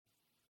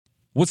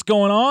What's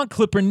going on,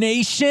 Clipper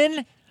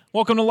Nation?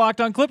 Welcome to Locked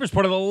On Clippers,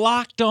 part of the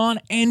Locked On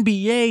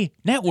NBA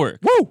Network.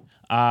 Woo!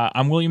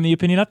 I'm William the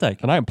Opinion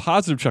Updike. And I am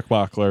Positive Chuck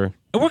Mockler.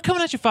 And we're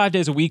coming at you 5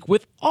 days a week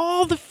with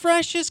all the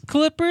freshest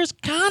Clippers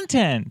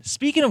content.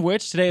 Speaking of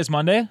which, today is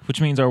Monday, which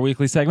means our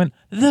weekly segment,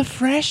 The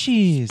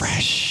Freshies.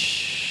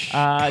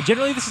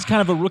 Generally, this is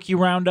kind of a rookie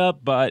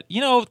roundup, but, you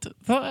know,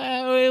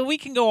 we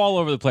can go all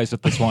over the place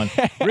with this one.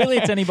 Really,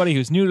 it's anybody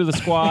who's new to the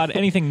squad,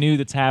 anything new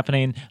that's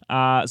happening.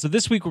 So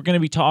this week, we're going to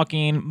be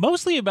talking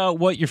mostly about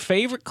what your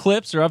favorite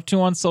clips are up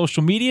to on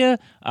social media.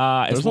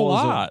 There's a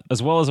lot.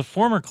 As well as a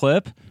former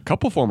clip.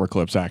 Couple former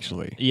clips,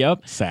 actually.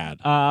 Yep. Sad.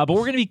 But we're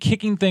going to be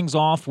kicking things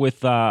off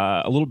with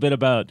a little bit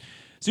about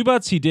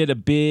Zubac. He did a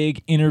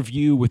big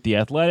interview with The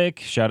Athletic.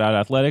 Shout out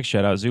Athletic.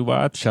 Shout out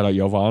Zubac. Shout out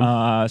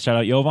Jovan. Shout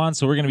out Jovan.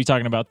 So we're going to be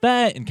talking about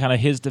that and kind of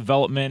his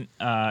development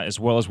as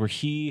well as where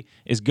he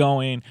is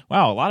going.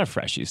 Wow, a lot of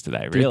freshies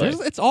today, really.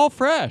 Dude, it's all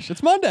fresh.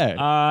 It's Monday.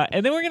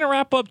 And then we're going to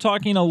wrap up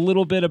talking a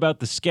little bit about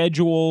the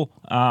schedule.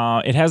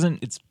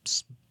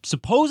 It's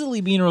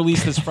supposedly being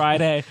released this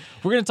Friday.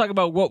 We're going to talk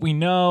about what we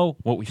know,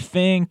 what we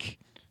think.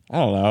 I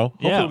don't know.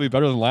 Hopefully Yeah. it'll be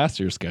better than last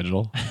year's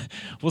schedule.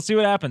 We'll see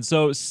what happens.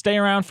 So stay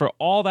around for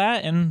all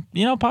that and,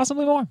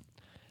 possibly more.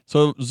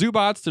 So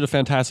Zubac did a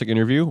fantastic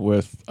interview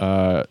with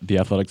The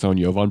Athletic's own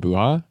Jovan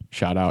Buha.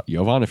 Shout out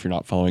Jovan. If you're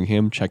not following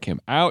him, check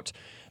him out.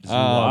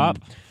 Zubop.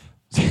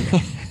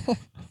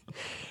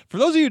 For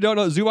those of you who don't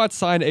know, Zubac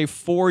signed a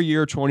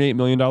 4-year, $28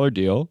 million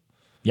deal,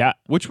 Yeah.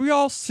 which we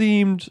all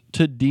seemed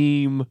to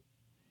deem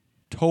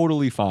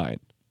totally fine,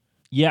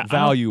 Yeah.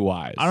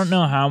 value-wise. I don't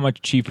know how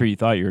much cheaper you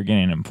thought you were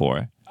getting him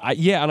for.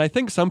 And I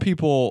think some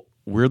people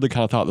weirdly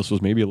kind of thought this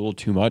was maybe a little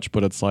too much,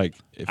 but it's like...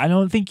 I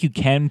don't think you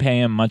can pay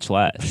him much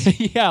less.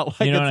 yeah, like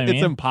You know what I mean?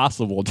 it's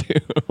impossible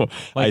to,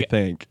 I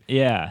think.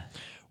 Yeah.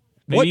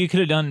 Maybe What- you could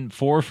have done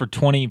 4 for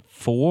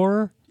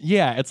 24.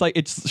 Yeah, it's like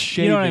it's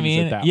shavings You know what I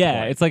mean? at that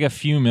Yeah, point. it's like a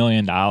few $1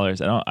 million.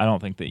 I don't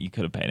think that you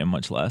could have paid him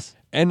much less.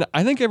 And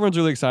I think everyone's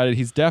really excited.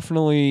 He's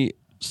definitely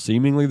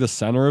seemingly the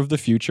center of the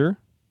future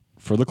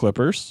for the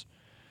Clippers.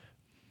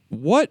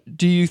 What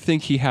do you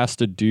think he has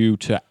to do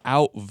to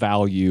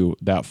outvalue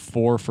that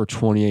 4 for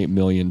 $28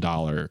 million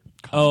contract?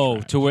 Oh,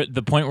 to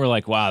the point where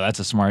like, wow, that's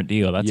a smart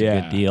deal. That's a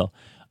Yeah. good deal.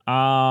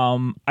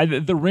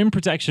 The rim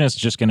protection is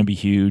just going to be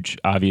huge,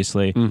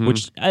 obviously,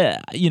 which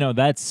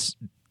that's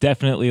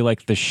definitely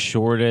like the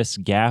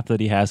shortest gap that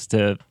he has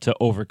to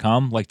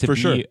overcome. Like to For be,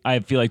 sure.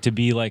 I feel like to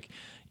be like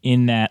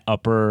in that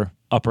upper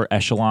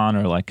echelon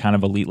or like kind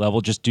of elite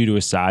level, just due to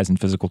his size and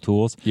physical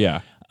tools.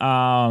 Yeah.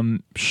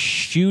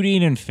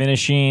 Shooting and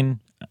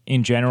finishing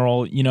in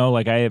general,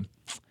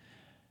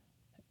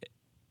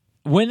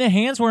 when the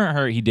hands weren't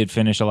hurt, he did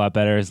finish a lot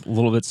better. It's a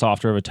little bit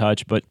softer of a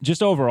touch, but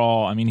just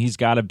overall, I mean, he's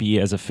got to be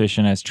as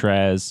efficient as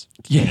Trez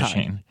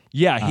finishing.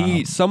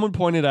 Yeah, someone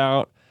pointed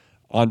out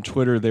on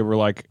Twitter, they were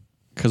like,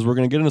 because we're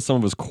going to get into some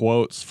of his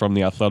quotes from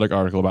the Athletic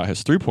article about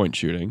his three-point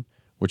shooting,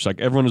 which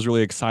like everyone was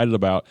really excited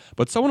about.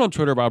 But someone on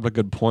Twitter brought up a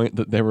good point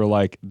that they were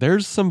like,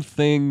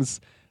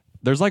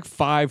 there's like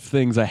 5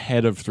 things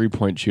ahead of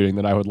three-point shooting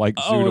that I would like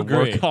Zoo to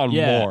work on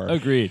more.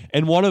 Agreed.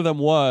 And one of them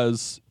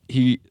was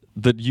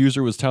the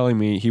user was telling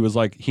me, he was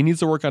like, he needs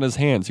to work on his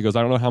hands. He goes,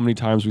 I don't know how many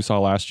times we saw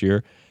last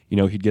year,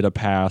 he'd get a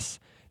pass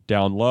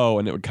down low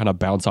and it would kind of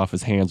bounce off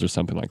his hands or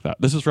something like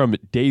that. This is from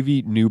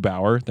Davey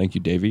Neubauer. Thank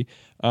you, Davey.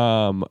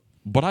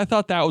 But I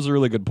thought that was a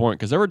really good point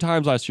because there were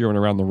times last year when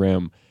around the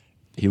rim,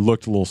 he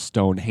looked a little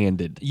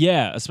stone-handed.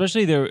 Yeah,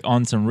 especially they're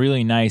on some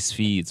really nice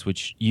feeds,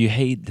 which you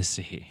hate to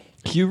see.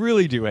 You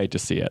really do hate to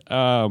see it.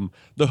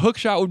 The hook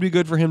shot would be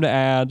good for him to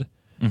add.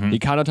 He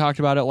kind of talked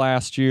about it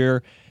last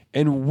year.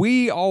 And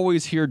we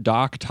always hear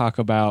Doc talk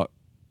about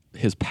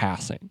his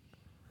passing.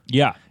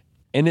 Yeah.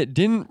 And it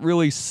didn't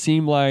really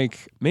seem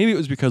like, maybe it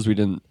was because we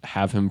didn't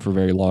have him for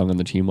very long on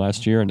the team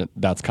last year, and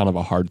that's kind of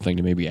a hard thing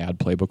to maybe add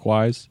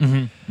playbook-wise.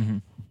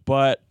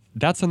 But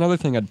that's another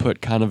thing I'd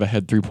put kind of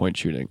ahead three-point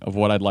shooting of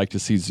what I'd like to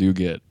see Zoo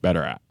get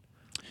better at.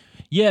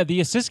 Yeah, the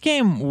assist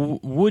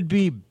game would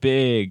be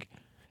big.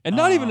 And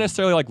not even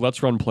necessarily like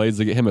let's run plays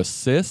to get him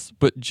assists,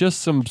 but just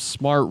some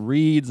smart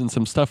reads and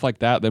some stuff like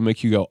that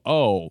make you go,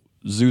 oh,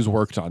 Zoo's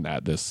worked on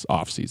that this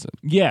offseason.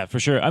 Yeah, for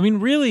sure. I mean,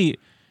 really,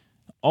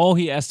 all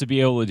he has to be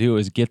able to do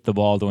is get the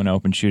ball to an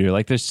open shooter.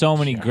 Like, there's so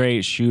many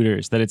great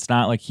shooters that it's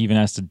not like he even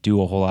has to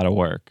do a whole lot of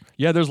work.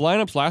 Yeah, there's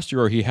lineups last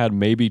year where he had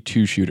maybe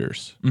 2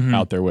 shooters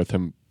out there with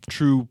him,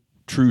 true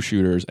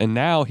shooters, and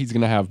now he's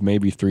going to have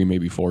maybe 3,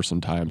 maybe 4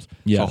 sometimes.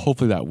 Yeah. So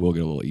hopefully that will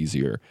get a little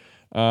easier.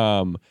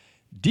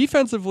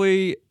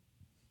 Defensively,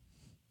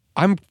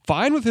 I'm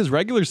fine with his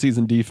regular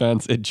season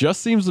defense. It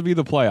just seems to be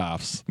the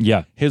playoffs.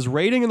 Yeah. His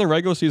rating in the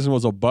regular season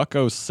was a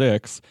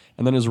 $106,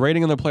 and then his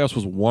rating in the playoffs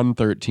was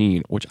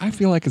 113, which I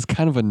feel like is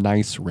kind of a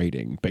nice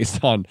rating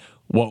based on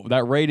what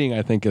that rating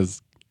I think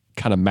is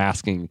kind of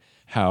masking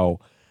how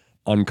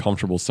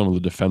uncomfortable some of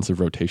the defensive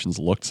rotations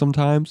looked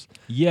sometimes.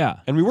 Yeah.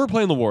 And we were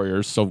playing the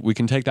Warriors, so we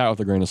can take that with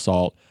a grain of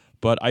salt.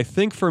 But I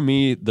think for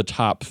me, the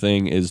top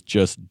thing is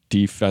just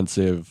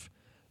defensive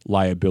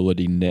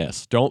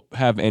liability-ness. Don't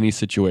have any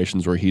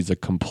situations where he's a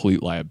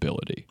complete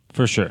liability.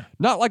 For sure.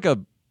 Not like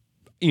I'm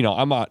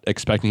not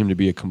expecting him to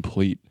be a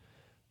complete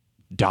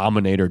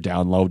dominator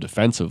down low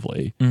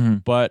defensively,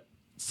 but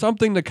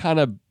something to kind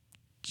of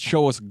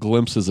show us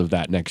glimpses of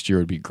that next year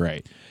would be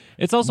great.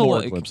 It's also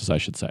more glimpses, I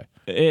should say.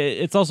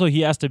 It's also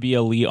he has to be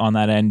elite on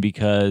that end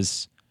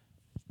because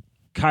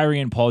Kyrie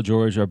and Paul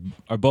George are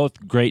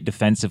both great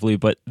defensively,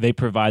 but they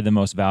provide the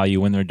most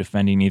value when they're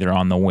defending either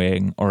on the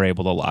wing or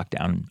able to lock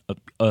down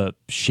a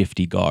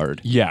shifty guard.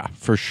 Yeah,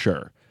 for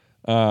sure.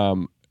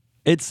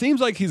 It seems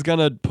like he's going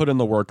to put in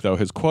the work, though.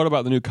 His quote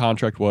about the new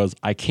contract was,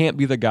 "I can't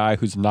be the guy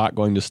who's not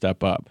going to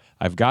step up.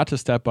 I've got to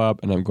step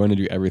up, and I'm going to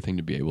do everything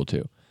to be able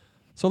to."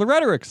 So the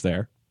rhetoric's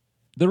there.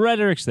 The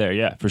rhetoric's there,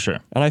 yeah, for sure.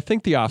 And I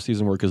think the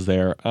offseason work is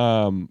there.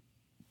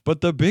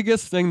 But the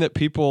biggest thing that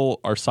people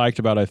are psyched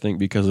about, I think,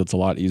 because it's a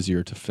lot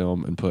easier to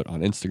film and put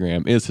on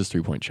Instagram, is his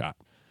three-point shot.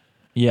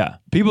 Yeah.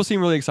 People seem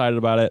really excited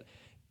about it.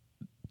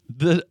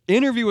 The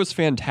interview was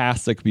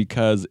fantastic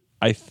because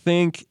I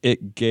think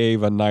it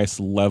gave a nice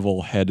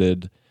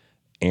level-headed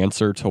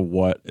answer to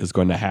what is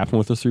going to happen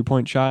with this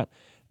three-point shot.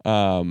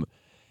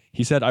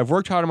 He said, "I've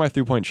worked hard on my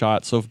three-point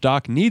shot, so if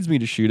Doc needs me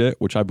to shoot it,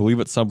 which I believe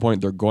at some point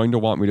they're going to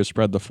want me to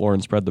spread the floor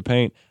and spread the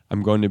paint,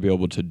 I'm going to be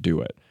able to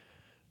do it.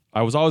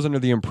 I was always under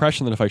the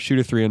impression that if I shoot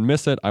a three and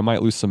miss it, I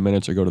might lose some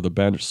minutes or go to the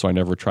bench, so I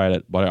never tried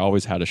it, but I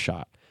always had a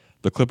shot.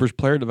 The Clippers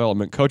player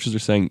development coaches are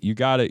saying, you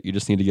got it, you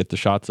just need to get the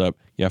shots up.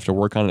 You have to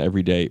work on it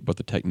every day, but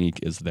the technique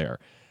is there."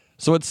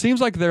 So it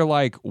seems like they're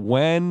like,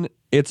 when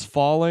it's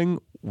falling,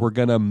 we're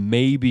going to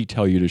maybe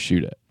tell you to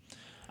shoot it.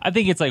 I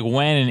think it's like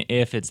when and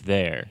if it's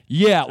there.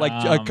 Yeah,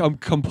 like a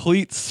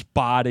complete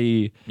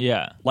spotty.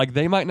 Yeah. Like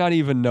they might not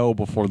even know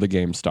before the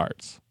game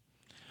starts.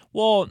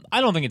 Well,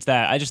 I don't think it's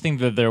that. I just think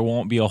that there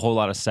won't be a whole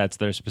lot of sets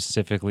that are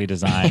specifically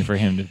designed for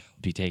him to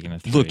be taking a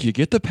three. Look, you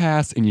get the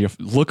pass and you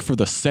look for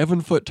the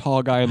 7-foot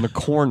tall guy in the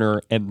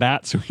corner, and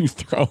that's who you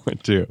throw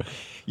it to.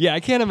 Yeah, I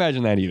can't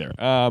imagine that either.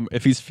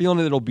 If he's feeling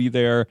it, it'll be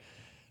there.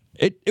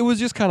 It was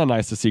just kind of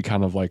nice to see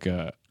kind of like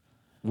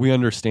we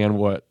understand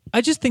what.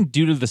 I just think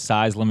due to the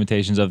size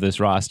limitations of this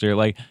roster,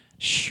 like,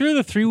 sure,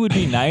 the three would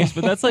be nice,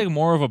 but that's like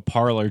more of a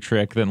parlor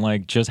trick than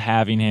like just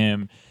having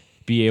him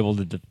be able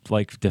to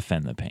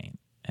defend the paint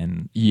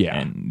and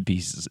be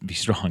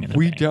strong in the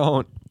paint.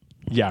 Don't.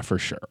 Yeah, for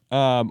sure.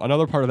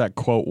 Another part of that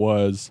quote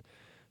was,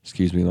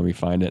 excuse me, let me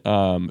find it.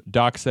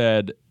 Doc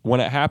said, "When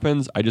it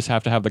happens, I just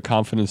have to have the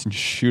confidence and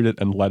shoot it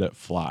and let it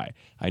fly.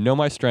 I know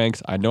my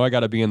strengths. I know I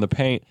got to be in the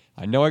paint.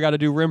 I know I got to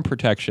do rim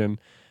protection.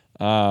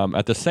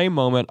 At the same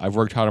moment, I've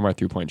worked hard on my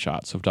three-point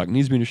shot. So if Doc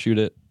needs me to shoot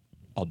it,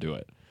 I'll do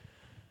it."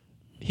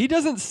 He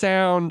doesn't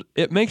sound,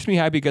 it makes me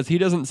happy because he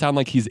doesn't sound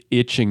like he's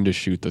itching to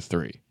shoot the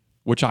three,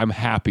 which I'm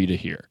happy to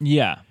hear.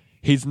 Yeah.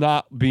 He's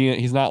not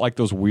like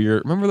those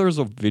weird, remember there was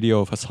a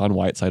video of Hassan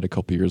Whiteside a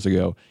couple years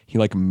ago. He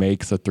like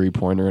makes a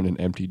three-pointer in an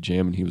empty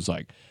gym and he was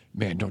like,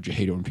 "Man, don't you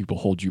hate it when people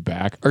hold you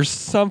back?" Or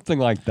something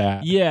like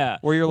that. Yeah.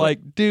 Where you're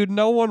like, dude,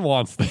 no one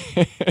wants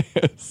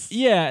this.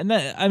 Yeah, and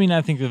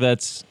I think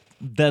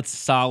that's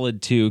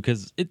solid too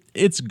because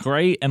it's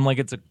great and like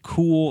it's a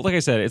cool, like I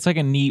said, it's like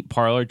a neat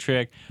parlor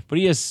trick, but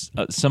he has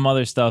some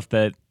other stuff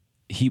that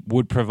he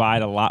would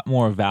provide a lot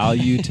more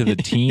value to the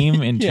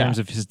team in terms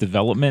of his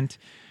development.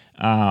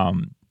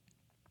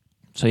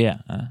 So yeah.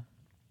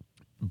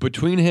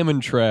 Between him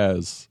and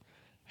Trez,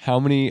 how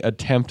many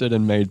attempted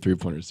and made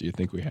three-pointers do you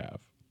think we have?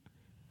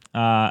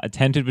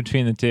 Attempted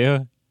between the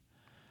two?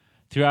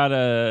 Throughout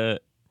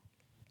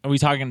are we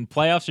talking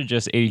playoffs or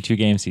just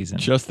 82-game season?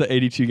 Just the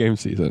 82-game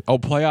season. Oh,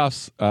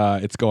 playoffs,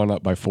 it's going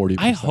up by 40%.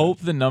 I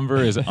hope the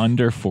number is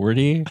under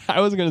 40.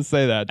 I was going to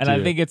say that, and too.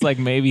 I think it's like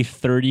maybe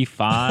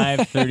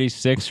 35,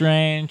 36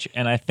 range.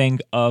 And I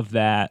think of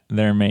that,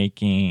 they're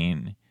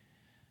making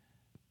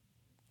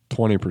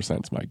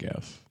 20% is my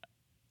guess.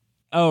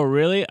 Oh,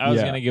 really? I was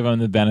going to give them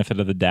the benefit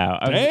of the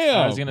doubt.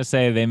 I was going to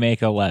say they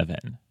make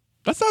 11.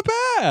 That's not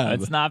bad.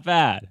 That's not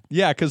bad.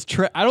 Yeah, because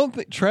I don't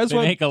think Trez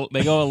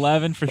they go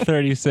 11 for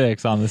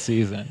 36 on the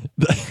season.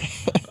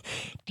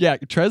 Yeah,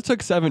 Trez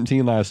took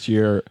 17 last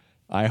year.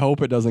 I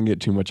hope it doesn't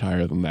get too much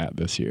higher than that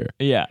this year.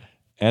 Yeah.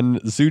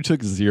 And Zoo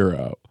took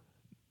 0.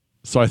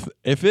 So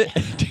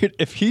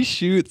if he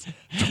shoots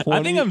 20,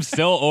 I think I'm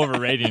still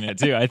overrating it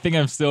too. I think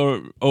I'm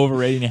still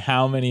overrating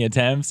how many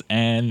attempts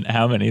and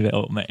how many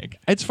they'll make.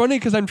 It's funny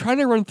because I'm trying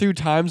to run through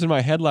times in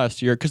my head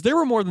last year because there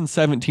were more than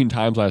 17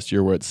 times last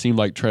year where it seemed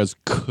like Trez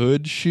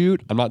could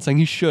shoot. I'm not saying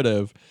he should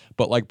have,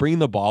 but like bringing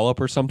the ball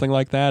up or something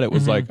like that, it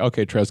was like,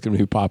 okay, Trez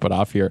can pop it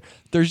off here.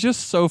 There's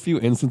just so few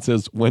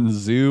instances when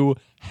Zoo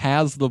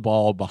has the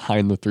ball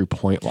behind the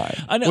 3-point line,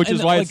 which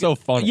is why it's so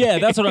funny. Yeah,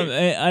 that's what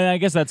I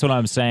guess that's what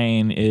I'm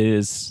saying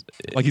is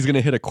like he's going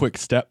to hit a quick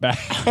step back.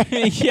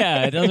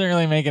 Yeah, it doesn't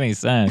really make any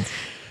sense.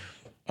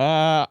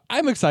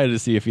 I'm excited to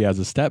see if he has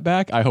a step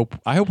back. I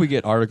hope we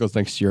get articles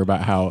next year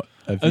about how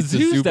a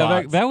Zoo step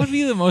back, that would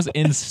be the most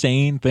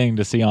insane thing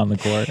to see on the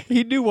court.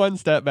 He'd do one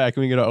step back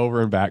and we get an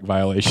over and back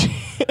violation.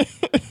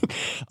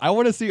 I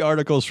want to see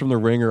articles from The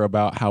Ringer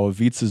about how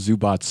Ivica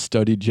Zubac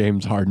studied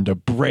James Harden to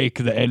break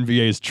the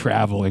NBA's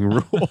traveling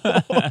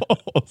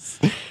rules.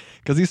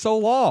 because he's so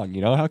long.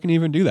 How can he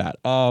even do that?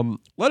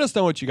 Let us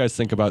know what you guys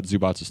think about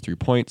Zubac's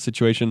 3-point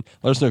situation.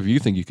 Let us know if you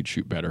think you could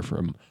shoot better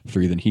from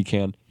 3 than he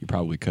can. You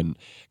probably couldn't.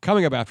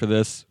 Coming up after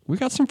this, we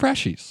got some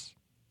freshies.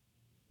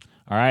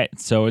 All right,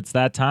 so it's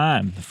that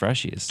time. The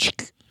freshies.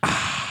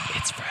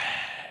 It's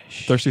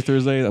fresh. Thirsty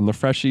Thursday and the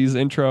freshies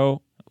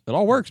intro. It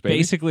all works, baby.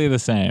 Basically the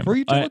same. For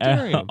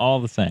utilitarian. All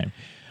the same.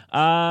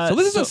 So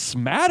this is a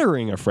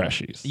smattering of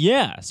freshies.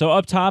 Yeah. So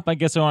up top, I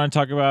guess I want to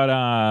talk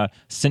about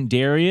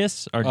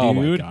Sindarius, our dude. Oh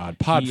my God.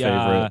 Pod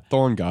favorite.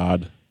 Thorn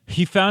God.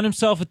 He found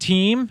himself a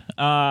team.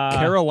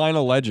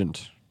 Carolina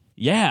legend.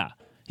 Yeah.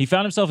 He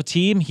found himself a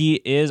team. He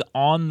is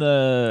on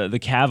the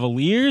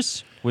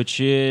Cavaliers, which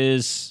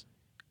is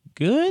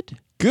good.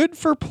 Good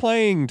for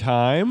playing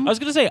time. I was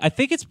going to say, I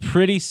think it's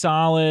pretty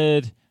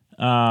solid.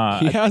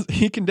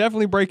 He can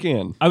definitely break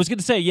in. I was going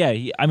to say, yeah.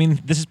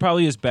 This is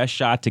probably his best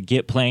shot to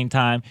get playing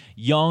time.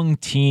 Young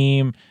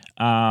team.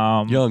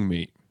 Young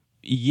meat.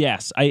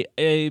 Yes.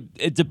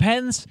 It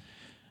depends,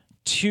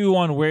 too,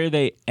 on where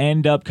they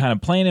end up kind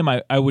of playing him.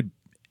 I would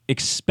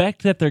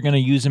expect that they're going to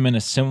use him in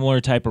a similar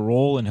type of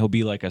role, and he'll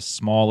be like a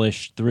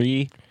smallish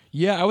 3.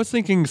 Yeah, I was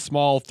thinking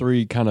small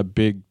 3, kind of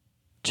big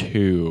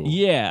 2.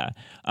 Yeah,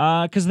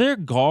 because their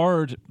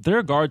guard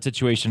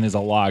situation is a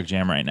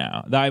logjam right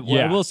now. I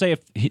will say,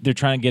 if they're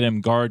trying to get him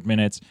guard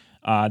minutes,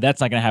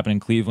 that's not going to happen in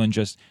Cleveland.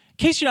 Just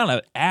in case you're not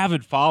an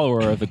avid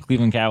follower of the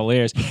Cleveland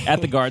Cavaliers, at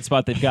the guard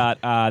spot they've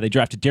got they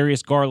drafted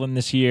Darius Garland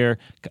this year,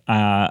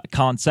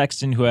 Colin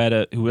Sexton, who had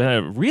a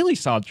really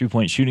solid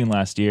 3-point shooting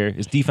last year.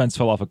 His defense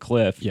fell off a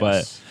cliff,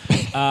 yes.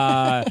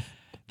 but.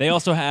 They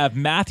also have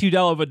Matthew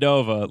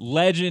Dellavedova,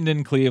 legend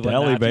in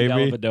Cleveland. Baby.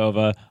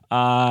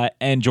 Dellavedova,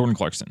 and Jordan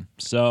Clarkson.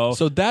 So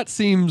that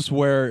seems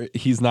where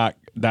he's not.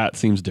 That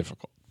seems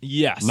difficult.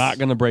 Yes. Not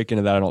going to break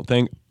into that, I don't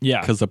think.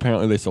 Yeah. Because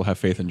apparently they still have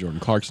faith in Jordan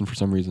Clarkson for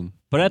some reason.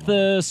 But at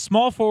the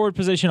small forward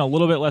position, a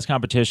little bit less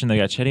competition. They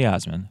got Cedi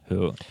Osman,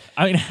 who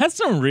had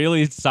some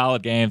really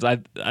solid games.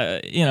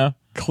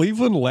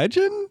 Cleveland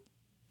legend.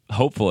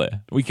 Hopefully,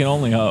 we can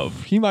only hope.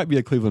 He might be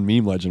a Cleveland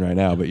meme legend right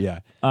now, but yeah.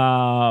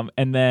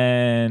 And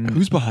then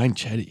who's behind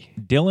Cedi?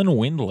 Dylan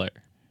Windler.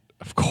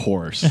 Of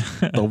course,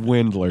 the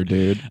Windler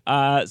dude.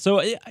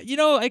 So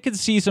I could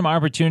see some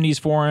opportunities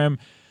for him.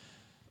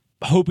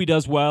 Hope he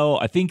does well.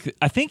 I think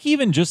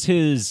even just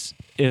his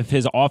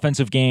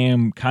offensive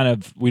game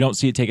we don't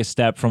see it take a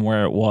step from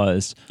where it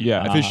was.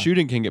 Yeah, if his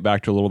shooting can get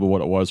back to a little bit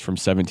what it was from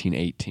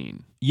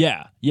 17-18.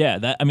 Yeah,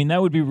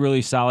 that would be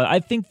really solid. I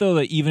think though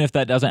that even if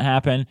that doesn't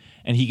happen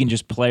and he can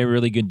just play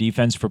really good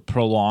defense for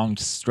prolonged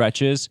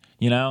stretches,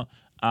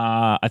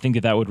 I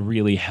think that would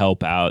really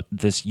help out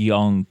this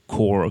young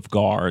core of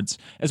guards,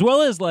 as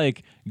well as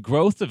like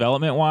growth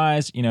development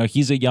wise.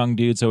 He's a young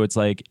dude, so it's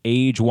like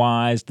age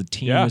wise, the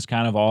team is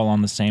kind of all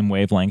on the same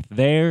wavelength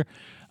there.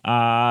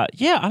 I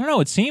don't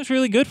know. It seems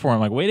really good for him.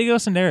 Like, way to go,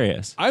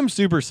 Sindarius. I'm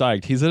super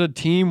psyched. He's at a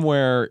team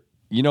where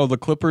the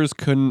Clippers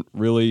couldn't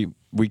really.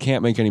 We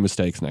can't make any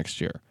mistakes next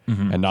year.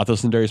 Mm-hmm. And not that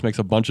Sindarius makes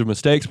a bunch of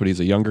mistakes, but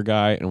he's a younger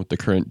guy, and with the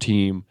current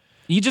team,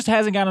 he just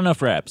hasn't got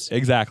enough reps.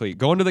 Exactly.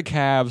 Going to the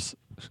Cavs,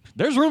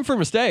 there's room for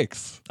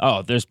mistakes.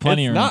 Oh, there's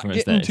plenty of room for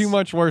mistakes. It's not getting too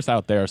much worse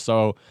out there.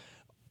 So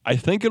I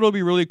think it'll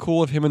be really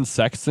cool if him and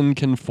Sexton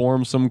can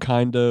form some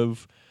kind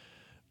of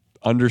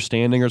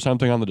understanding or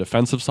something on the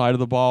defensive side of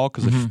the ball.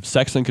 Because if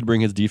Sexton could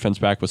bring his defense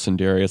back with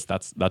Sindarius,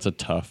 that's a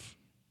tough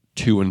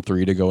 2 and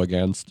 3 to go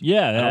against.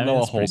 Yeah, I don't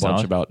know a whole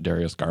bunch about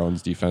Darius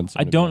Garland's defense.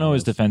 I don't know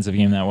his defensive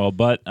game that well,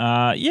 but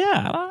I'm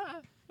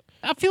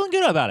feeling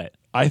good about it.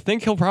 I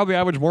think he'll probably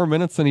average more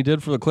minutes than he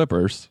did for the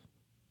Clippers.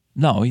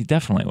 No, he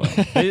definitely will.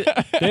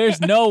 There's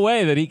no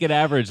way that he could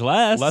average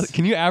less.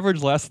 Can you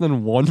average less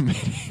than 1 minute?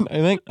 I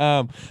think.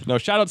 No,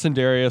 shout out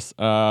Sindarius,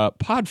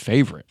 pod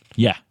favorite.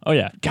 Yeah. Oh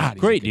yeah. God,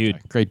 great dude.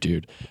 Guy. Great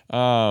dude.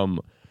 All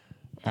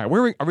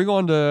right, are we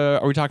going to?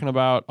 Are we talking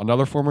about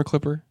another former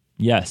Clipper?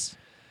 Yes.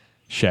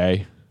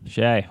 Shea.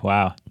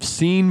 Wow.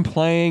 Seen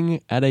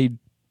playing at a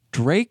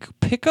Drake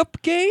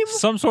pickup game?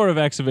 Some sort of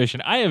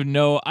exhibition. I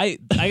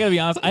gotta be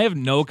honest, I have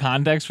no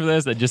context for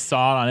this. I just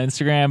saw it on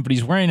Instagram, but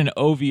he's wearing an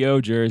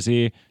OVO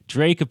jersey.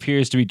 Drake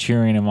appears to be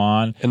cheering him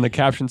on. And the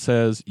caption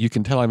says, "You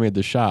can tell I made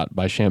the shot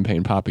by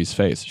Champagne Poppy's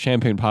face."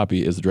 Champagne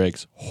Poppy is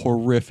Drake's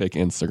horrific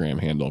Instagram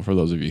handle, for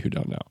those of you who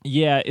don't know.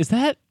 Yeah, is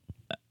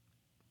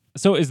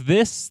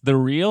this the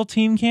real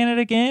Team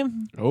Canada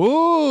game?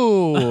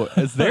 Oh,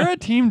 is there a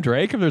Team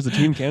Drake if there's a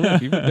Team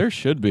Canada? There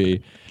should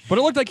be. But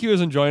it looked like he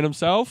was enjoying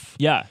himself.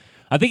 Yeah.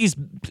 I think he's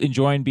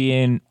enjoying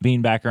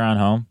being back around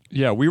home.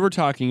 Yeah, I was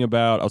talking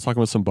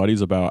with some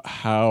buddies about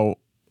how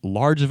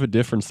large of a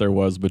difference there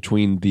was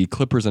between the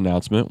Clippers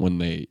announcement when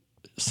they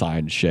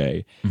signed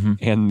Shea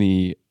and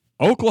the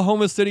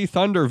Oklahoma City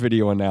Thunder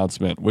video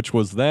announcement, which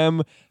was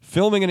them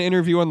filming an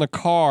interview in the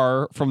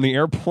car from the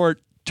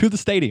airport to the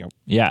stadium.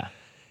 Yeah.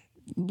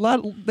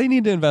 They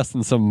need to invest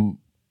in some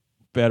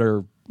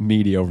better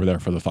media over there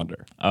for the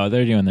Thunder. Oh,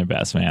 they're doing their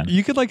best, man.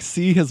 You could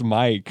see his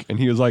mic, and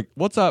he was like,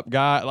 "What's up,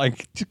 guy?"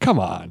 Like, come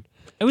on.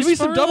 It was Give me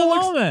spur some of the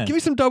double. moment. Give me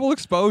some double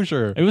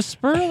exposure. It was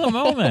spur of the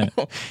moment.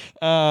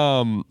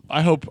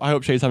 I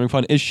hope Shea's having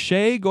fun. Is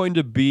Shea going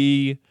to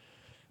be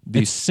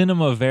The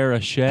Cinema Vera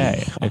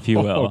Shea, if you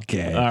will.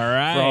 Okay. All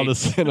right. For all the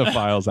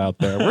cinephiles out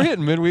there, we're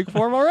hitting midweek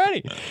form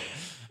already.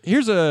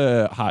 Here's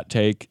a hot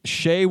take: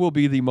 Shea will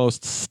be the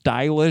most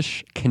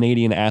stylish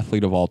Canadian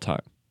athlete of all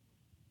time.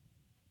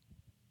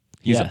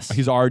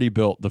 He's already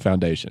built the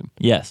foundation.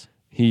 Yes.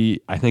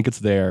 I think it's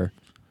there.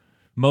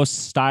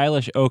 Most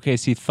stylish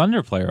OKC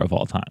Thunder player of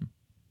all time.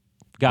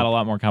 Got a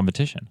lot more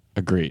competition.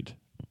 Agreed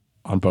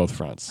on both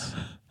fronts.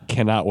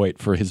 Cannot wait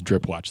for his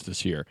drip watch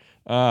this year.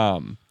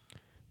 Talk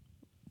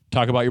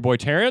about your boy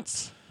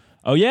Terrence.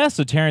 Oh, yeah.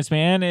 So Terrence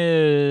Mann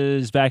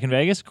is back in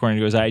Vegas, according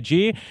to his IG.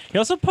 He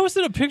also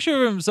posted a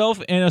picture of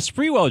himself in a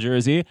Spreewell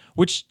jersey,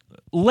 which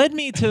led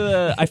me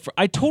to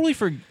I totally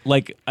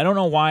I don't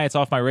know why it's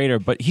off my radar,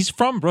 but he's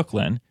from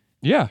Brooklyn.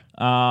 Yeah.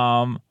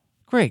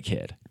 Great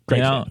kid.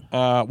 Great kid.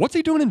 What's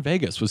he doing in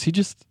Vegas? Was he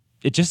just...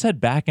 It just said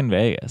back in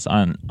Vegas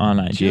on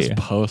IG. Just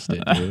post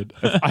it, dude.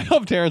 I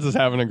hope Terrence is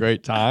having a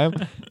great time.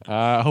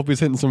 I hope he's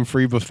hitting some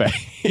free buffets.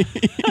 Do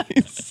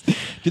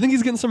you think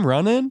he's getting some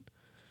run in?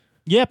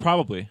 Yeah,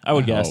 probably. I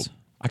would guess. hope.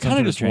 I kind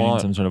of just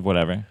want... some sort of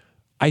whatever.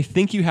 I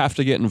think you have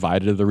to get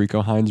invited to the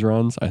Rico Hines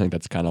runs. I think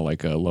that's kind of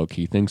like a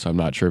low-key thing, so I'm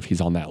not sure if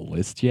he's on that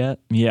list yet.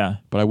 Yeah.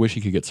 But I wish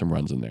he could get some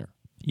runs in there.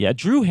 Yeah,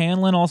 Drew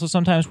Hanlon also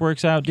sometimes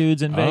works out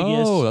dudes in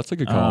Vegas. Oh, that's a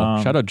good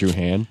call. Shout out Drew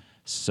Han.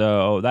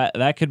 So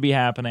that could be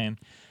happening.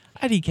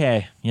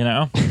 IDK, you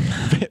know?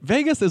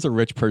 Vegas as a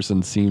rich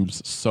person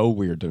seems so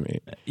weird to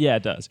me. Yeah,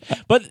 it does.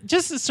 But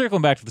just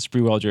circling back to the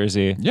Spreewell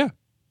jersey. Yeah.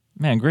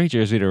 Man, great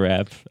jersey to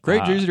rep.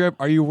 Great jersey to rep.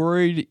 Are you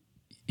worried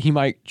he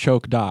might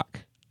choke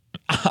Doc?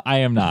 I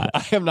am not.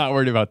 I am not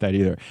worried about that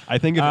either. I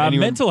think if anyone...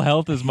 mental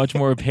health is much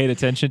more paid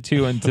attention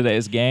to in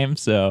today's game.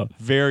 So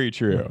very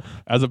true.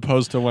 As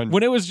opposed to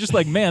when it was just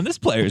like, man, this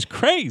player is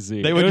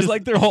crazy. They would it was just...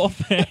 like their whole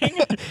thing.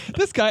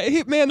 This guy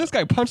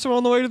punched him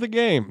on the way to the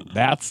game.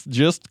 That's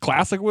just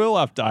classic Will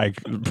Updike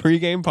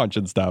pregame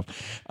punching stuff.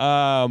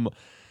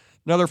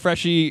 Another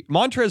freshie,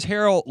 Montrezl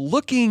Harrell,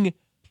 looking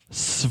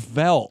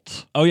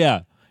svelte. Oh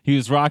yeah, he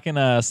was rocking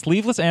a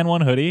sleeveless and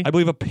one hoodie. I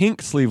believe a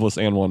pink sleeveless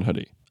and one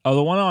hoodie. Oh,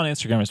 the one on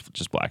Instagram is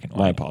just black and white.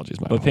 My apologies.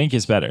 But pink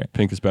is better.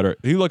 Pink is better.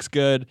 He looks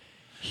good.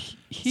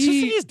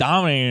 He's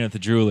dominating at the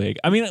Drew League.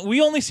 I mean, we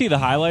only see the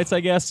highlights,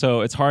 I guess,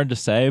 so it's hard to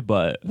say,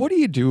 but... What do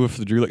you do with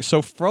the Drew League?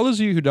 So for those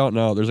of you who don't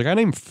know, there's a guy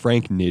named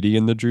Frank Nitti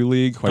in the Drew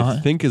League who I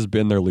think has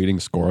been their leading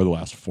scorer the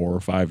last 4 or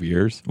 5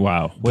 years.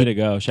 Wow. Way to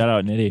go. Shout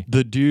out Nitti.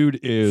 The dude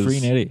is...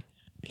 Free Nitti.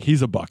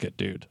 He's a bucket,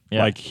 dude.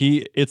 Yeah.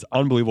 It's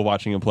unbelievable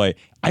watching him play.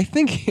 I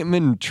think him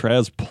and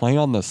Trez play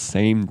on the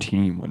same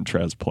team when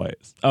Trez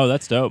plays. Oh,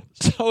 that's dope.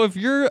 So if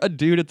you're a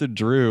dude at the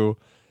Drew,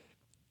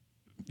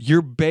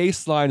 your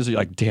baseline is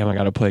like, damn, I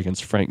got to play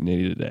against Frank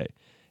Nitti today.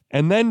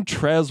 And then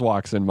Trez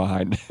walks in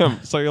behind him.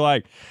 So you're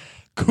like,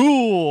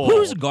 cool.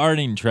 Who's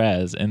guarding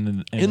Trez in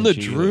the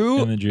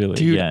Drew? In the Drew League,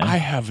 dude, yeah. I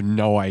have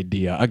no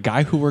idea. A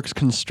guy who works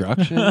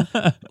construction?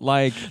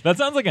 That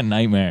sounds like a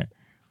nightmare.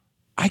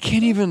 I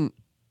can't even...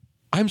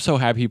 I'm so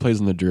happy he plays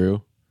in the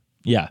Drew.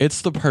 Yeah.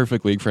 It's the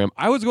perfect league for him.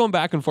 I was going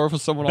back and forth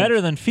with someone better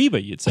than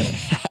FIBA, you'd say.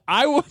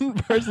 I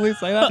wouldn't personally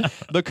say that.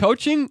 The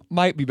coaching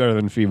might be better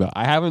than FIBA.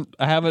 I haven't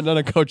done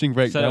a coaching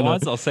breakdown. Said it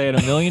once, I'll say it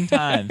a million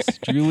times.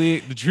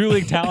 The Drew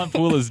League talent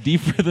pool is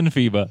deeper than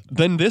FIBA.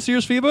 Then this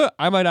year's FIBA,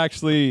 I might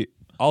actually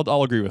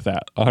I'll agree with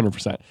that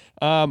 100%.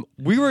 I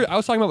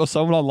was talking about with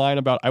someone online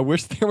about I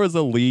wish there was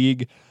a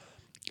league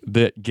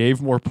that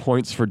gave more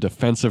points for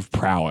defensive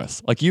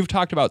prowess. Like you've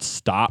talked about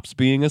stops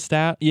being a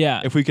stat.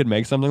 Yeah. If we could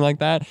make something like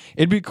that,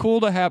 it'd be cool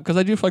to have, because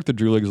I do feel like the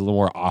Drew League is a little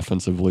more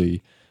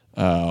offensively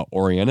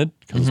oriented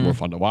because it's more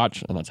fun to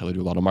watch, and that's how they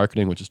do a lot of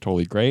marketing, which is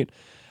totally great.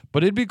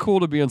 But it'd be cool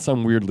to be in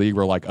some weird league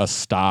where like a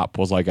stop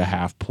was like a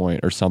half point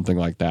or something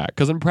like that.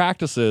 Because in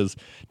practices,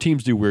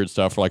 teams do weird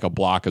stuff where like a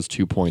block is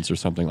 2 points or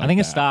something like that. I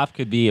think a stop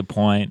could be a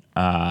point.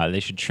 They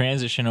should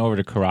transition over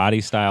to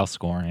karate style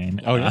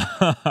scoring. Oh,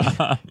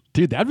 yeah.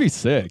 Dude, that'd be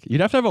sick.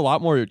 You'd have to have a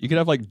lot more. You could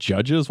have like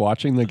judges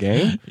watching the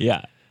game.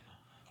 Yeah.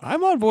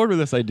 I'm on board with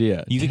this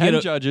idea. You could 10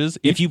 get judges.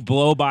 If you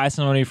blow by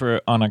somebody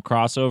on a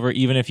crossover,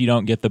 even if you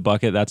don't get the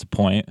bucket, that's a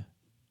point.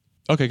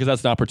 Okay, because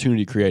that's an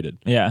opportunity created.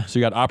 Yeah. So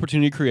you got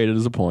opportunity created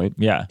as a point.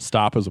 Yeah.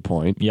 Stop as a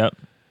point. Yep.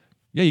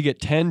 Yeah, you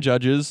get 10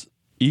 judges,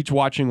 each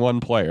watching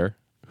one player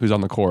who's on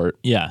the court.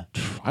 Yeah.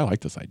 I like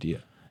this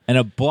idea. And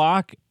a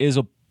block is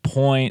a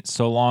point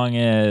so long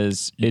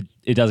as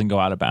it doesn't go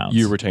out of bounds.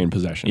 You retain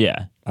possession.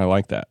 Yeah. I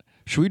like that.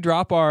 Should we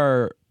drop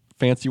our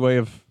fancy way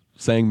of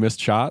saying missed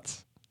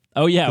shots?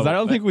 Oh, yeah. Because I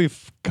don't think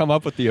we've come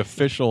up with the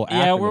official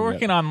acronym Yeah, we're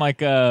working on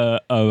like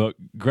a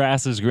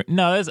grass is green.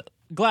 No, there's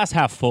glass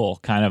half full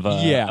kind of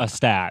a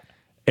stat.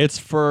 It's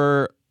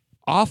for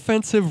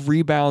offensive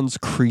rebounds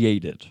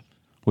created.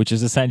 Which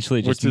is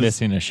essentially just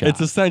missing a shot.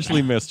 It's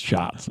essentially missed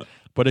shots.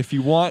 But if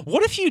you want...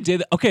 What if you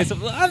did... Okay, so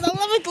let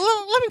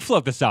me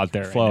float this out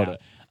there Float right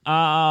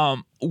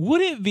now.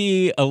 Would it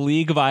be a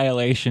league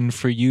violation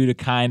for you to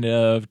kind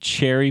of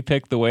cherry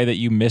pick the way that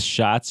you miss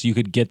shots you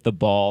could get the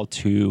ball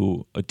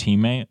to a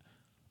teammate?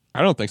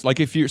 I don't think so. Like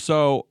if you're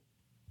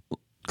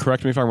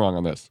correct me if I'm wrong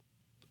on this.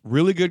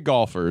 Really good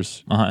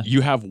golfers,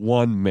 you have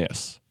one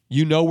miss.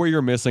 You know where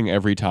you're missing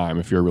every time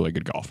if you're a really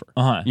good golfer.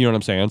 You know what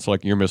I'm saying? So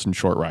like you're missing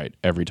short right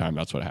every time.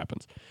 That's what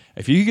happens.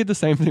 If you could get the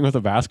same thing with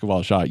a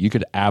basketball shot, you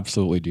could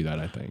absolutely do that,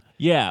 I think.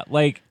 Yeah,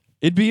 like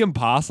it'd be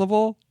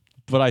impossible,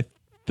 but I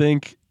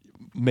think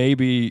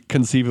maybe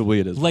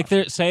conceivably it is. Like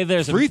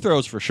there's free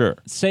throws for sure.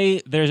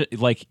 Say there's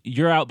like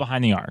you're out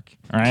behind the arc,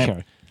 all right?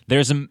 Okay.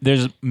 There's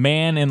a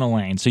man in the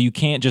lane, so you're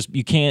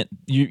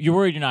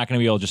worried you're not going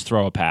to be able to just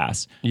throw a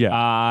pass.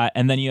 Yeah.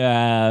 And then you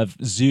have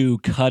Zoo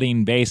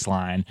cutting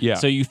baseline. Yeah.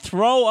 So you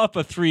throw up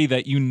a three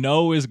that you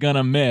know is going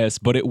to miss,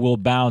 but it will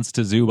bounce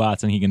to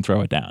Zubats and he can throw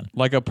it down.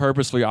 Like a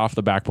purposely off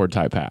the backboard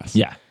type pass.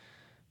 Yeah.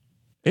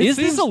 Is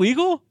this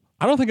illegal?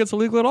 I don't think it's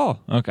illegal at all.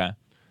 Okay.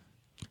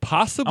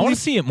 Possibly. I want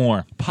to see it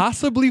more.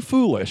 Possibly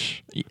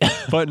foolish,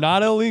 but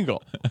not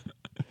illegal.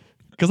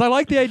 Because I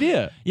like the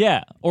idea.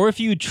 Yeah. Or if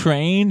you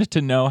trained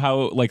to know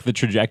how like the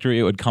trajectory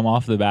it would come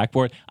off the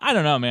backboard. I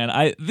don't know,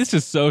 man. This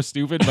is so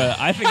stupid, but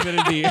I think that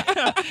it'd be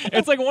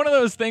it's like one of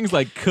those things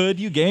like, could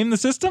you game the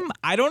system?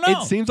 I don't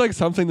know. It seems like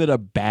something that a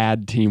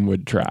bad team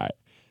would try.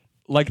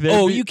 Like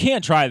you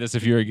can't try this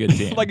if you're a good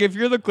team. Like if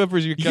you're the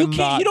Clippers, you don't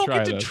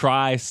get to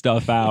try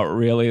stuff out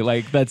really.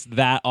 Like that's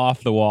that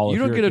off the wall. You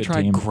don't get to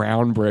try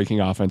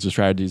groundbreaking offensive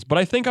strategies. But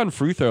I think on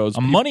free throws,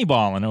 I'm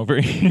moneyballing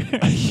over here.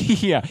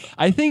 Yeah,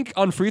 I think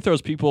on free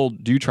throws people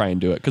do try and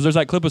do it because there's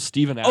that clip of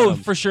Steven Adams. Oh,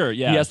 for sure.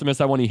 Yeah, he has to miss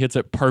that one. He hits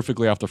it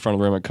perfectly off the front of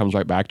the rim. It comes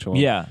right back to him.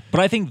 Yeah, but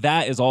I think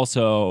that is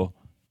also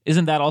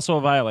isn't that also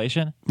a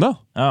violation? No.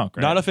 Oh,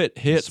 great. Not if it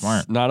hits.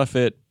 Smart. Not if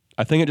it.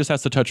 I think it just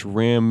has to touch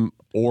rim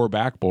or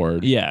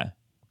backboard. Yeah.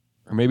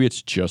 Or maybe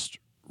it's just,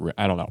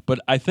 I don't know. But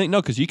I think,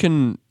 no, because you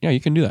can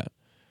do that.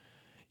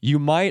 You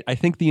might, I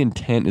think the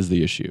intent is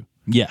the issue.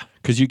 Yeah.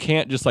 Because you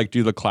can't just like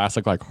do the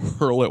classic, like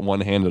hurl it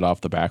one-handed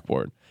off the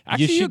backboard.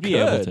 Actually, you should be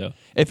able to.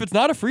 If it's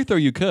not a free throw,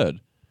 you could.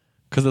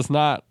 Because it's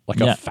not like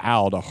a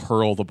foul to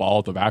hurl the ball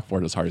at the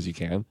backboard as hard as you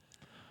can.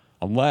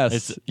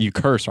 Unless you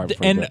curse right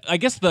before you do it. I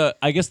guess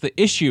the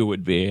issue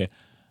would be,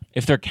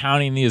 if they're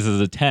counting these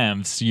as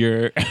attempts,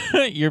 your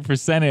shooting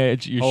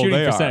percentage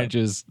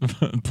is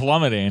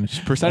plummeting.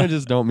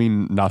 Percentages don't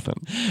mean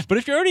nothing. But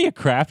if you're already a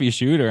crappy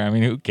shooter, I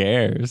mean, who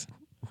cares?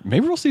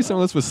 Maybe we'll see some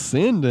of this with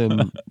Sind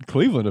in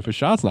Cleveland if his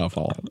shot's not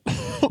falling.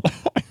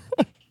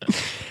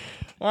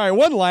 All right,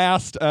 one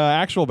last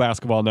actual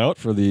basketball note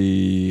for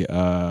the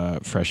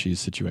Freshies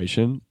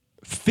situation.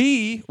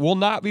 Fee will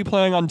not be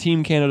playing on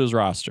Team Canada's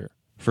roster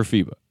for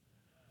FIBA.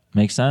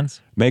 Makes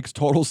sense. Makes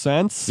total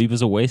sense.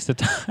 FIBA's a waste of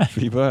time.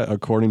 FIBA,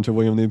 according to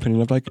William the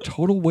Opinion of Like,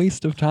 total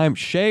waste of time.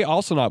 Shea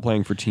also not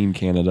playing for Team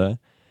Canada.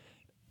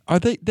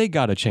 They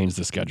got to change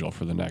the schedule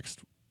for the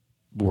next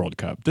World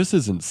Cup. This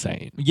is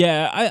insane.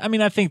 Yeah, I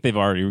mean, I think they've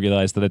already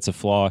realized that it's a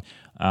flaw.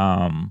 Yeah,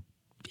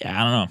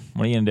 I don't know.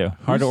 What are you gonna do?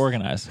 Hard to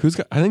organize.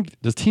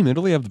 Does Team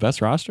Italy have the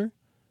best roster?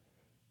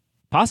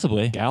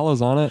 Possibly.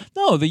 Gallo's on it.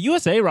 No, the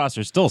USA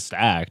roster is still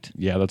stacked.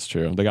 Yeah, that's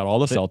true. They got all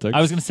the Celtics. I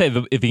was going to say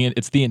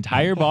it's the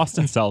entire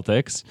Boston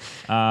Celtics,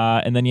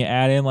 and then you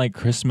add in like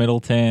Chris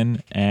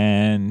Middleton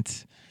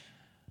and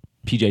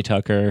PJ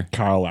Tucker,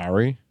 Kyle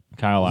Lowry,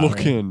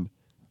 looking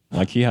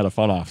like he had a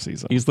fun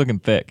offseason. He's looking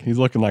thick. He's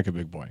looking like a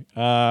big boy.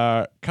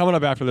 Coming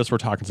up after this, we're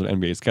talking some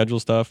NBA schedule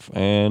stuff,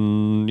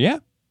 and yeah.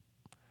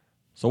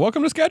 So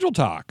welcome to Schedule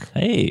Talk.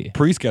 Hey,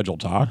 pre-schedule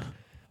talk.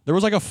 There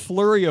was like a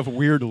flurry of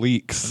weird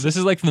leaks. This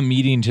is like the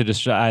meeting to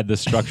decide the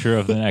structure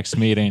of the next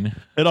meeting.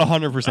 It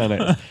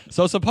 100% is.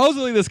 So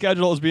supposedly the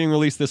schedule is being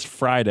released this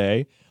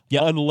Friday,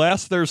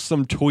 unless there's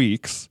some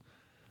tweaks,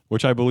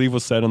 which I believe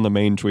was said in the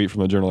main tweet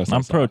from the journalist.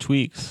 I'm pro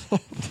tweaks.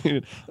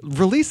 Dude,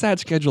 release that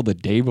schedule the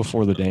day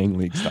before the dang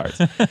league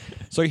starts.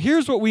 So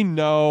here's what we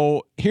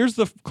know. Here's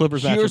the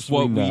Clippers matchups. Here's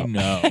what we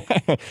know.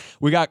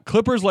 We got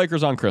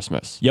Clippers-Lakers on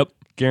Christmas. Yep.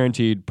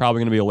 Guaranteed.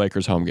 Probably going to be a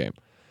Lakers home game.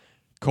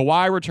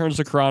 Kawhi returns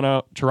to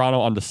Toronto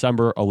on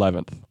December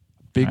 11th.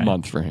 Big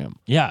month for him.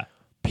 Yeah.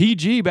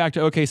 PG back to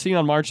OKC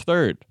on March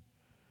 3rd.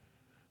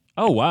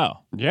 Oh, wow.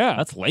 Yeah.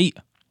 That's late.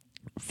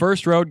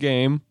 First road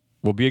game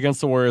will be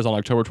against the Warriors on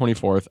October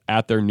 24th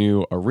at their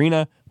new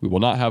arena. We will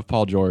not have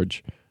Paul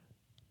George.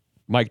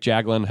 Mike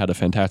Jaglin had a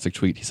fantastic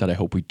tweet. He said, I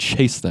hope we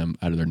chase them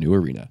out of their new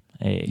arena.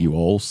 Hey. You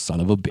old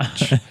son of a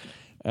bitch.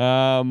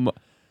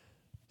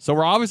 So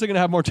we're obviously going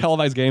to have more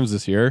televised games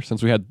this year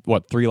since we had,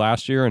 3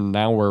 last year, and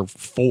now we're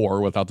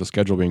 4 without the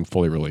schedule being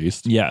fully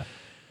released. Yeah.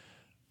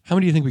 How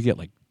many do you think we get,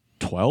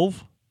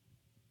 12?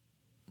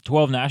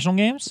 12 national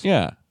games?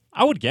 Yeah.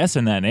 I would guess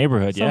in that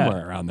neighborhood,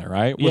 Somewhere around there,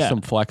 right? With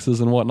some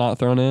flexes and whatnot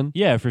thrown in.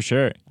 Yeah, for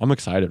sure. I'm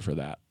excited for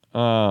that.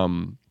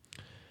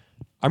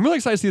 I'm really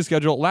excited to see the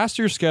schedule. Last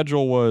year's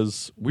schedule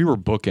we were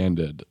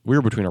bookended. We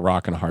were between a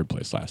rock and a hard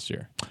place last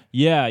year.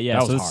 Yeah.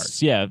 That was hard.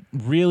 Yeah,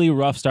 really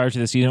rough start to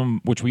the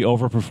season, which we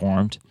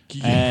overperformed,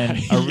 and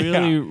a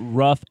really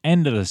rough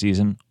end of the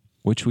season,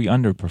 which we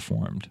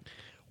underperformed.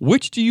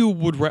 Which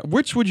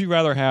would you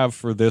rather have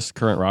for this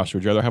current roster?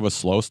 Would you rather have a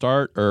slow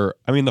start, or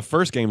the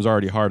first game's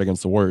already hard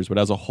against the Warriors, but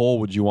as a whole,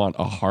 would you want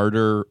a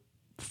harder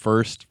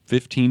first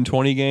 15,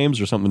 20 games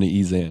or something to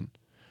ease in?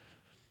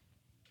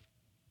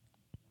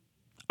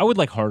 I would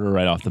like harder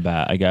right off the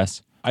bat, I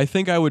guess. I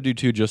think I would do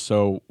too, just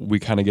so we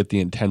kind of get the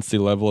intensity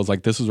level. It's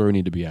like, this is where we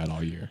need to be at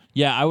all year.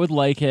 Yeah, I would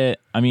like it.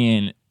 I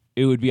mean,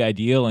 it would be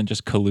ideal and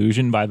just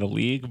collusion by the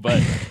league, but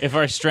if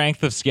our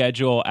strength of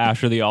schedule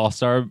after the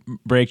All-Star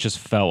break just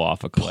fell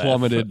off a cliff.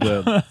 Plummeted.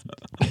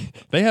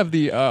 They have the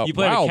You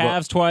play the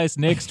Cavs twice,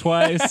 Knicks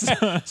twice.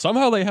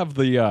 somehow they have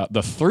the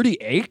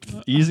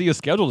 38th easiest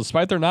schedule,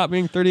 despite there not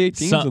being 38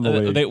 teams in the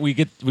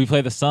league. We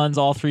play the Suns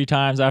all 3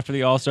 times after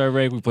the All-Star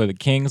break. We play the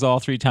Kings all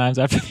 3 times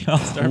after the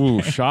All-Star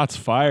break. Shots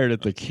fired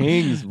at the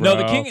Kings, bro.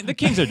 No, the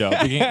Kings are dope.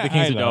 The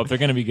Kings are dope. They're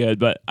going to be good,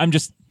 but I'm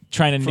just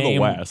trying to name.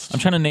 West.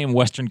 I'm trying to name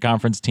Western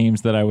Conference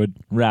teams that I would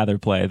rather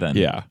play than.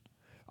 Yeah,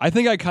 I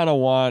think I kind of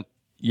want.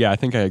 Yeah, I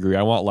think I agree.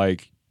 I want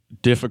like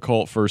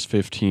difficult first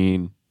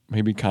 15,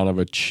 maybe kind of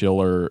a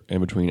chiller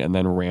in between, and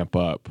then ramp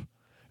up,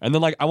 and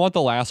then like I want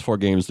the last 4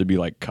 games to be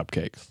like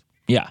cupcakes.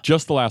 Yeah,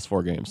 just the last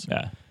 4 games.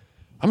 Yeah,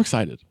 I'm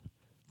excited.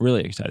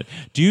 Really excited.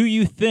 Do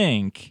you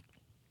think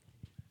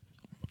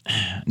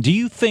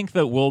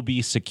that we'll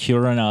be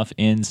secure enough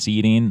in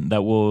seeding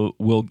that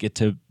we'll get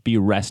to be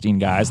resting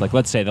guys? Like,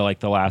 let's say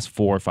the last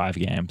 4 or 5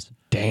 games.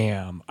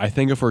 Damn. I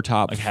think if we're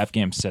top... Like half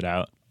games sit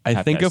out.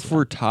 I think if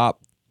we're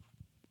top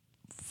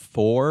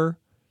 4,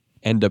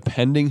 and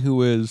depending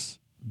who is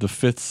the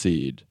 5th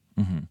seed,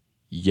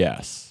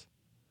 yes.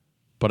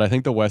 But I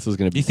think the West is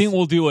going to be... Do you think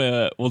we'll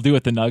do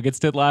what the Nuggets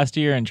did last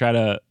year and try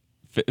to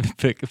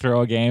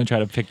throw a game, try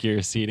to pick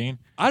your seeding?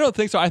 I don't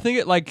think so. I think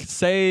it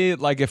say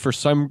if for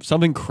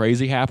something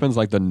crazy happens,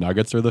 like the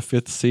Nuggets are the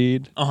 5th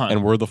seed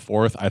and we're the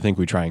 4th, I think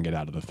we try and get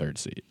out of the 3rd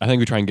seed. I think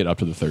we try and get up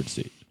to the 3rd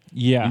seed.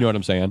 Yeah. You know what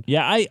I'm saying?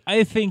 Yeah,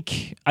 I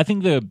think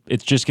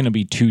it's just going to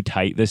be too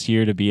tight this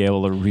year to be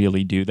able to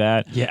really do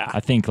that. Yeah. I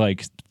think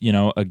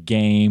a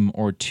game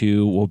or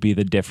 2 will be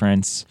the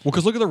difference. Well,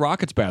 because look at the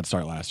Rockets' bad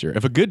start last year.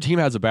 If a good team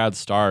has a bad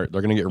start,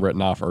 they're going to get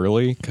written off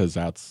early because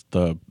that's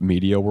the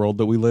media world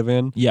that we live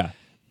in. Yeah.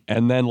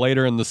 And then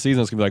later in the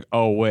season, it's going to be like,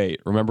 oh, wait,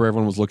 remember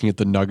everyone was looking at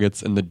the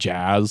Nuggets and the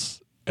Jazz,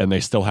 and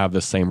they still have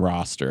the same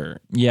roster.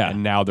 Yeah.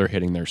 And now they're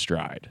hitting their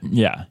stride.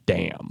 Yeah.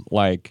 Damn.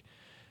 Like,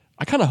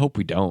 I kind of hope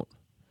we don't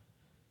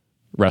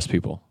rest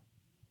people.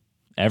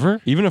 Ever?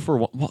 Even if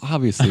well,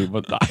 obviously,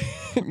 but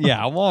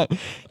yeah,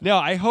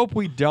 I hope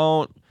we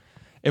don't.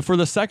 If we're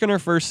the 2nd or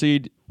 1st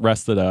seed,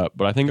 rest it up.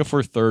 But I think if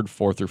we're 3rd,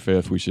 4th, or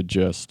 5th, we should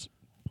just...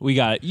 You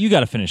got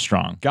to finish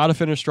strong. Got to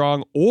finish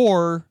strong,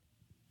 or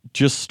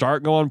just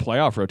start going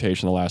playoff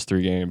rotation the last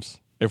 3 games.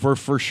 If we're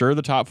for sure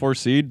the top 4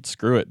 seed,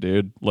 screw it,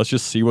 dude. Let's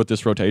just see what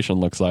this rotation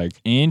looks like.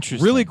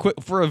 Interesting. Really quick,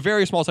 for a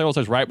very small sample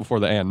size right before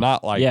the end.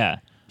 Not like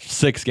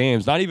 6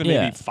 games, not even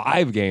maybe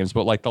 5 games,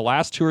 but like the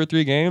last 2 or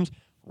 3 games,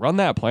 run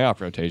that playoff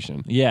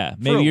rotation. Yeah,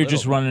 maybe you're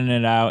just running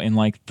it out in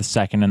like the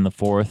 2nd and the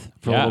 4th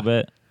for a little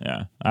bit.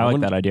 Yeah, I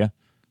like that idea.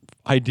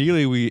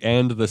 Ideally, we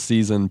end the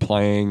season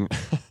playing...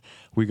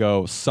 We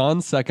go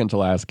Suns 2nd to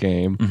last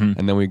game,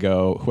 and then we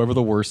go whoever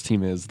the worst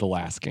team is the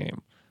last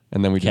game,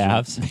 and then we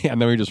Cavs.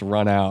 And then we just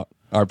run out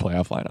our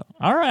playoff lineup.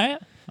 All right,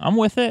 I'm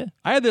with it.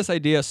 I had this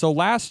idea. So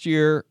last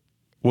year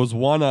was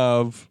one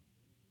of,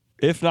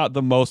 if not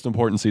the most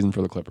important season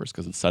for the Clippers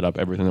because it set up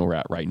everything that we're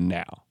at right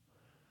now.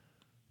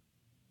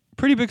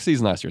 Pretty big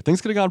season last year.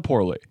 Things could have gone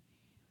poorly.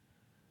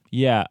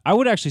 Yeah, I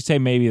would actually say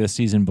maybe the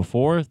season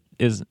before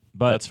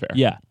but that's fair.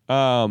 Yeah.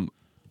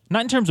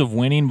 Not in terms of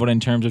winning, but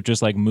in terms of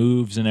just like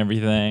moves and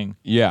everything.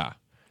 Yeah.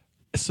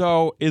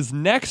 So is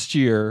next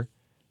year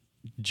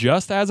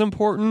just as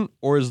important,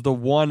 or is the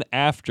one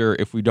after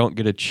if we don't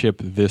get a chip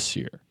this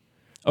year?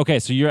 Okay,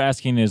 so you're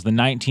asking, is the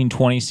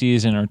 1920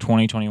 season or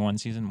 2021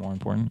 season more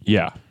important?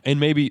 Yeah. And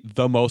maybe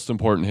the most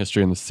important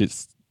history in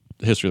the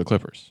history of the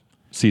Clippers.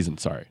 Season,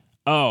 sorry.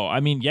 Oh, I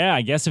mean, yeah,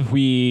 I guess if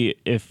we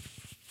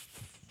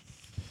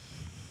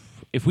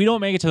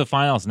don't make it to the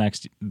finals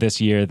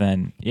this year,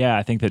 then yeah,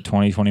 I think that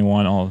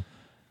 2021 will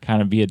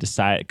kind of be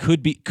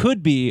could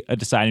be a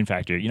deciding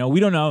factor. We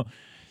don't know.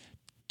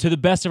 To the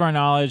best of our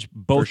knowledge,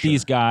 both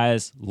these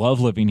guys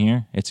love living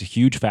here. It's a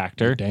huge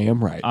factor. You're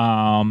damn right.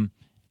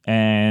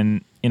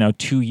 And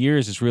 2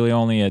 years is really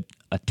only a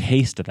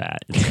taste of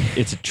that.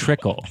 It's a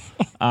trickle.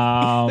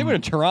 They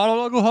went to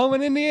Toronto, Oklahoma,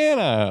 and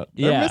Indiana.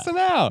 They're missing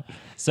out.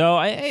 So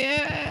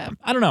I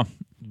don't know.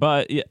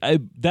 But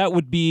that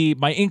would be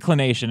my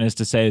inclination, is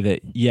to say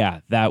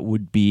that, that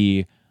would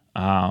be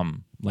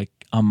like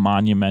a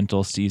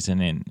monumental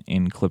season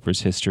in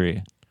Clippers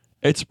history.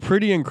 It's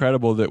pretty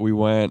incredible that we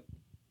went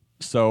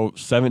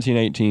 17,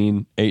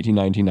 18, 18,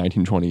 19,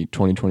 19, 20,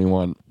 20,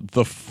 21,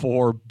 the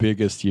 4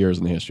 biggest years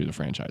in the history of the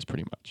franchise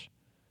pretty much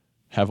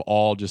have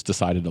all just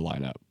decided to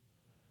line up.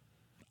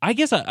 I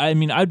guess, I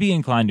mean, I'd be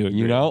inclined to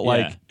agree.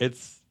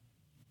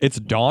 It's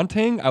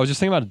daunting. I was just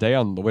thinking about it today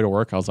on the way to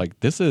work. I was like,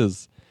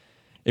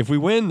 if we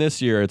win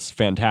this year, it's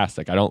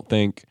fantastic. I don't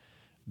think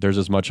there's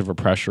as much of a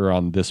pressure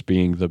on this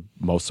being the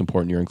most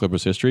important year in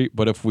Clippers history.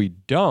 But if we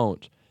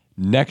don't,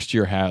 next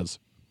year has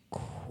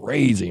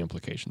crazy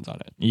implications on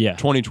it. Yeah.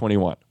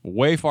 2021,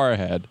 way far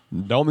ahead.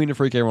 Don't mean to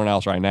freak everyone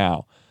else right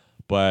now,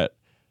 but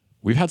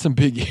we've had some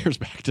big years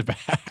back to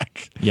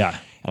back. Yeah.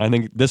 And I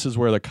think this is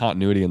where the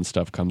continuity and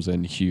stuff comes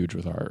in huge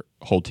with our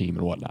whole team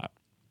and whatnot.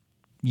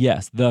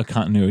 Yes, the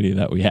continuity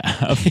that we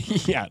have.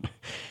 Yeah.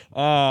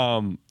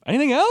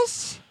 Anything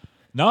else?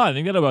 No, I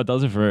think that about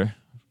does it for...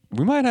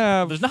 We might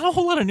have... There's not a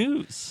whole lot of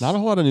news. Not a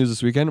whole lot of news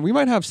this weekend. We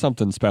might have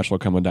something special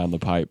coming down the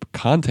pipe,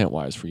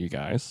 content-wise, for you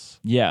guys.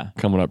 Yeah.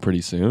 Coming up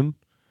pretty soon.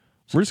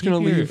 We're just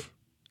going to leave...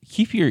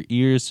 Keep your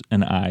ears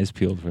and eyes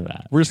peeled for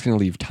that. We're just going to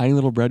leave tiny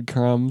little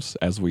breadcrumbs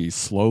as we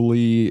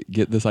slowly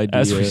get this idea.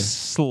 As we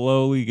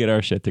slowly get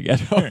our shit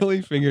together.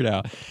 Totally figured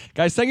out.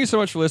 Guys, thank you so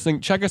much for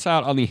listening. Check us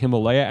out on the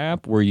Himalaya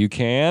app where you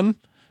can...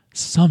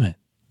 Summit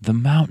the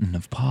mountain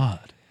of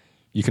pod.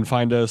 You can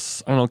find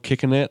us, I don't know,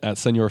 kicking it at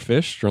Senor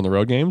Fish during the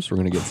road games. We're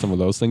going to get some of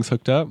those things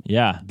hooked up.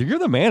 Yeah. You're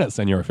the man at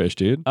Senor Fish,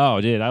 dude. Oh,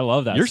 dude, I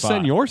love that You're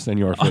spot.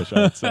 Senor Fish,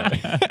 I would say.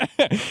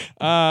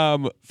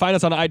 Find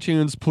us on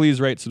iTunes.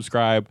 Please rate,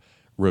 subscribe,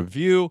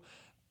 review.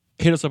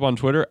 Hit us up on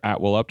Twitter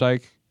at Will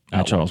Updike.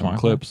 At Charles Mockler.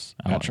 Clips.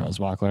 At Charles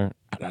Mockler.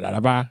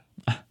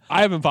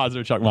 I have been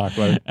positive Chuck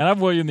Mockler. And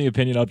I'm William the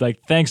Opinion Updike.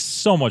 Thanks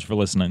so much for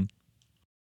listening.